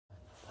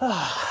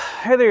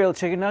Hey there, little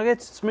chicken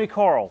nuggets. It's me,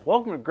 Carl.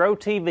 Welcome to Grow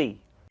TV.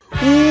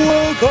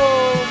 Welcome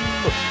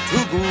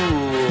to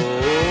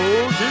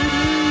Grow TV.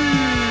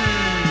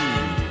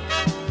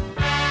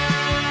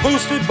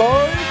 Hosted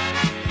by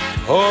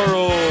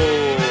Carl.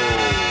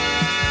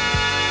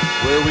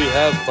 Where we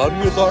have fun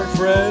with our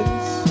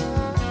friends,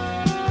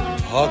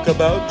 talk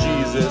about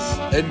Jesus,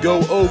 and go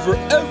over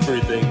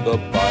everything the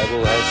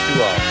Bible has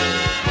to offer.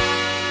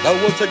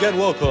 Now once again,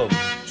 welcome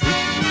to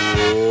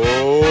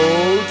Grow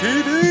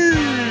TV.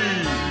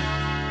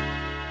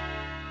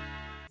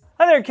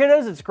 Hi there,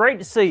 kiddos. It's great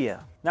to see you.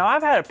 Now,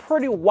 I've had a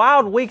pretty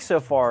wild week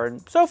so far,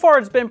 and so far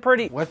it's been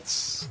pretty...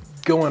 What's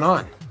going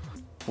on?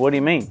 What do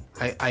you mean?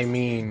 I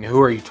mean, who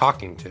are you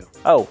talking to?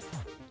 Oh,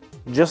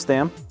 just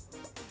them.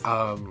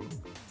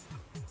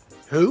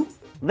 Who?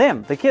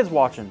 Them, the kids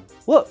watching.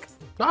 Look.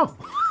 Oh,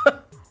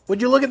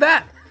 would you look at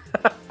that?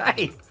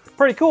 Hey.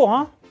 Pretty cool,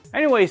 huh?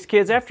 Anyways,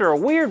 kids, after a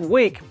weird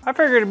week, I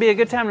figured it'd be a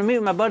good time to meet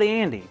with my buddy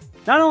Andy.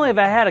 Not only have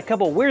I had a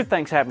couple weird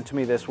things happen to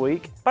me this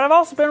week, but I've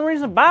also been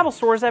reading some Bible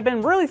stories that have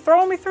been really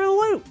throwing me through the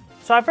loop.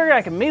 So I figured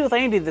I could meet with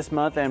Andy this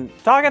month and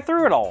talk it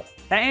through it all.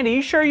 Now, Andy,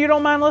 you sure you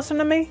don't mind listening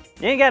to me?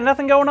 You ain't got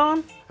nothing going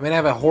on? I mean, I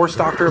have a horse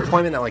doctor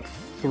appointment at like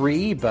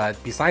 3, but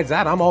besides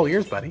that, I'm all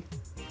ears, buddy.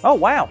 Oh,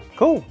 wow.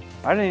 Cool.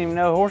 I didn't even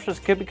know horses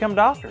could become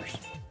doctors.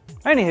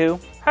 Anywho,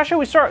 how should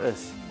we start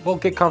this? Well,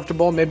 get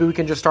comfortable. Maybe we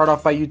can just start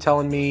off by you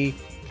telling me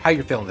how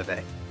you're feeling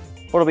today.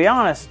 Well, to be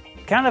honest,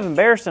 kind of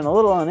embarrassed and a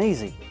little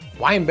uneasy.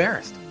 Why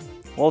embarrassed?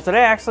 Well, today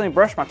I accidentally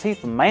brushed my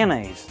teeth with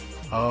mayonnaise.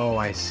 Oh,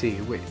 I see.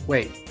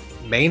 Wait.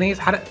 Mayonnaise?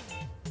 How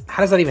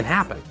does that even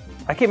happen?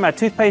 I keep my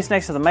toothpaste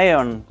next to the mayo,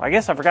 and I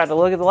guess I forgot to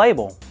look at the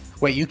label.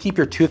 Wait, you keep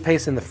your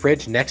toothpaste in the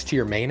fridge next to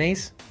your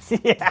mayonnaise?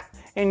 Yeah,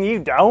 and you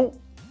don't?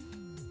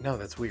 No,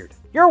 that's weird.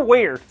 You're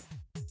weird.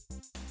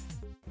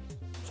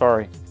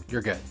 Sorry.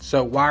 You're good.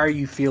 So why are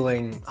you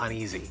feeling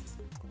uneasy?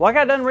 Well, I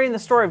got done reading the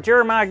story of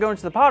Jeremiah going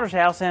to the potter's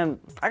house, and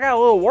I got a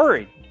little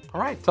worried.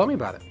 All right, tell me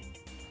about it.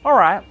 All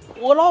right.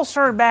 Well, it all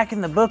started back in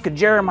the book of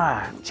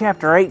Jeremiah,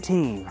 chapter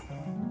 18.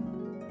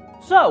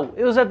 So,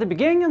 it was at the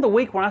beginning of the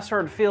week when I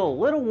started to feel a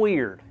little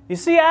weird. You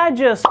see,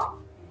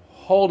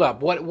 Hold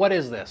up. What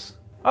is this?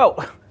 Oh,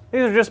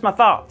 these are just my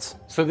thoughts.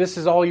 So this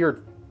is all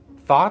your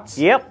thoughts?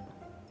 Yep.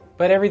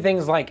 But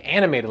everything's like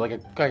animated,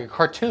 like a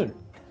cartoon.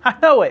 I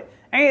know it.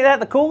 Ain't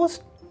that the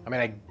coolest? I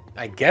mean,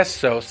 I guess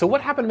so. So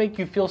what happened to make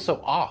you feel so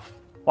off?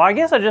 Well, I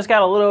guess I just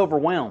got a little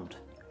overwhelmed.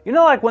 You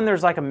know, like when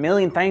there's like a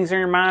million things in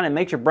your mind and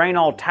makes your brain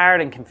all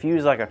tired and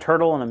confused like a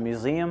turtle in a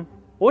museum?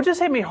 Well, it just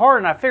hit me hard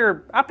and I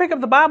figured I'd pick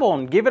up the Bible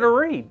and give it a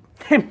read.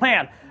 And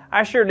man,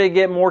 I sure did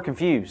get more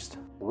confused.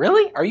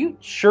 Really? Are you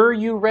sure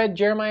you read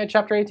Jeremiah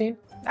chapter 18?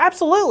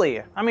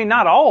 Absolutely. I mean,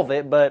 not all of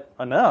it, but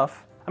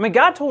enough. I mean,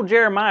 God told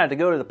Jeremiah to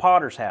go to the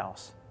potter's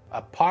house.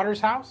 A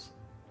potter's house?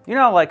 You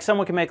know, like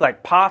someone can make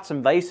like pots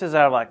and vases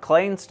out of like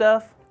clay and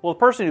stuff? Well, the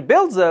person who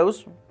builds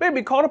those may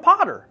be called a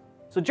potter.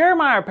 So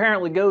Jeremiah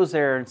apparently goes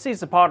there and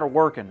sees the potter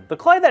working. The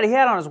clay that he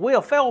had on his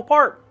wheel fell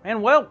apart,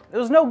 and well, it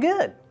was no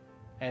good.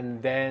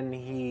 And then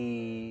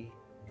he...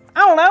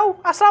 I don't know,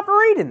 I stopped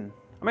reading.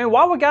 I mean,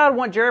 why would God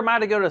want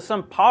Jeremiah to go to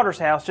some potter's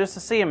house just to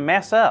see him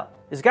mess up?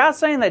 Is God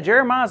saying that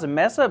Jeremiah's a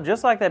mess up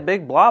just like that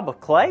big blob of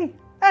clay?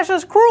 That's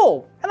just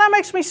cruel, and that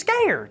makes me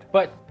scared.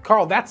 But,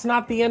 Carl, that's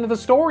not the end of the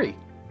story.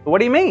 What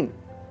do you mean?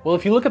 Well,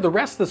 if you look at the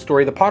rest of the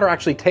story, the potter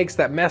actually takes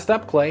that messed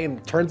up clay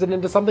and turns it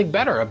into something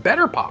better, a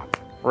better pot.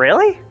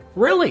 Really?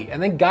 Really?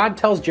 And then God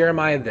tells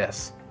Jeremiah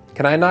this: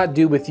 "Can I not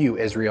do with you,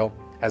 Israel,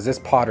 as this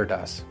potter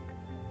does?"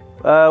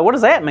 What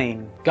does that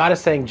mean? God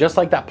is saying, just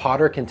like that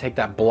potter can take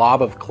that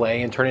blob of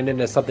clay and turn it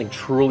into something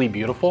truly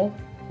beautiful,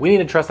 we need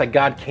to trust that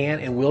God can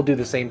and will do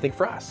the same thing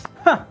for us.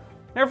 Huh,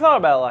 never thought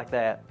about it like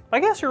that.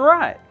 I guess you're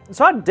right.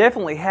 So I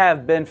definitely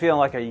have been feeling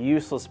like a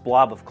useless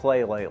blob of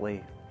clay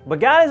lately. But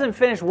God isn't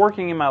finished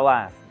working in my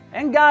life,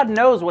 and God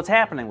knows what's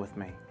happening with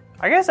me.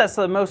 I guess that's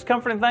the most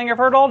comforting thing I've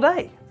heard all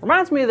day.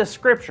 Reminds me of the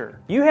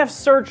scripture. You have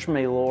searched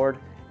me, Lord,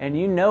 and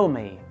you know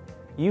me.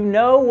 You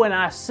know when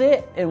I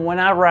sit and when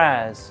I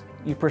rise.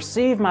 You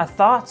perceive my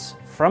thoughts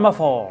from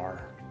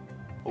afar.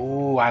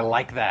 Ooh, I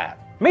like that.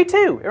 Me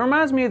too. It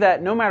reminds me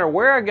that no matter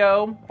where I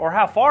go or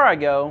how far I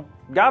go,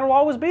 God will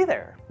always be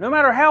there. No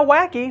matter how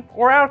wacky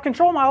or out of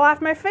control my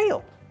life may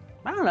feel.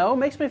 I don't know, it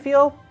makes me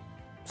feel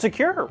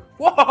secure.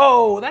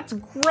 Whoa, that's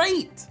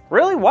great.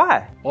 Really?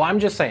 Why? Well, I'm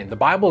just saying, the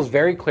Bible is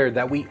very clear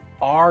that we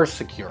are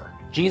secure.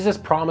 Jesus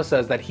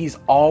promises that he's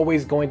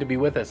always going to be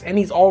with us, and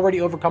he's already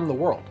overcome the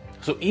world.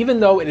 So even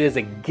though it is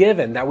a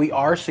given that we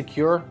are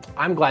secure,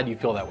 I'm glad you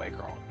feel that way,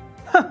 Carl.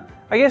 Huh,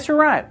 I guess you're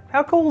right.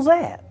 How cool is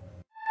that?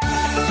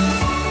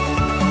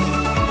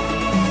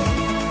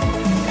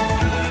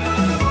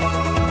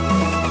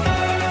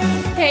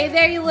 Hey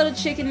there, you little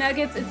chicken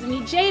nuggets. It's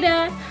me,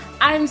 Jada.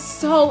 I'm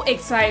so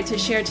excited to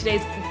share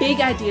today's big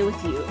idea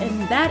with you,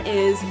 and that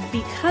is,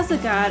 because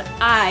of God,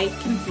 I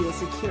can feel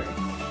secure.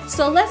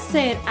 So let's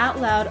say it out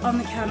loud on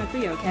the count of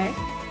 3, okay?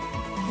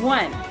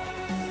 1,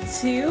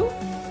 2,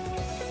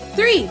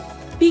 3.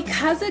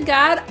 Because of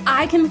God,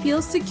 I can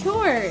feel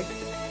secure.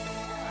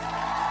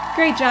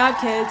 Great job,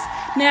 kids.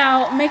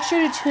 Now, make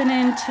sure to tune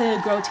in to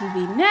Grow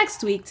TV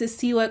next week to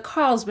see what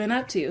Carl's been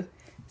up to.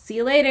 See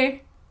you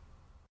later.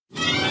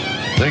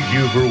 Thank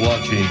you for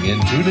watching,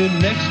 and tune in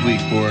next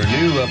week for a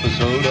new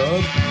episode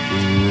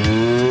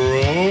of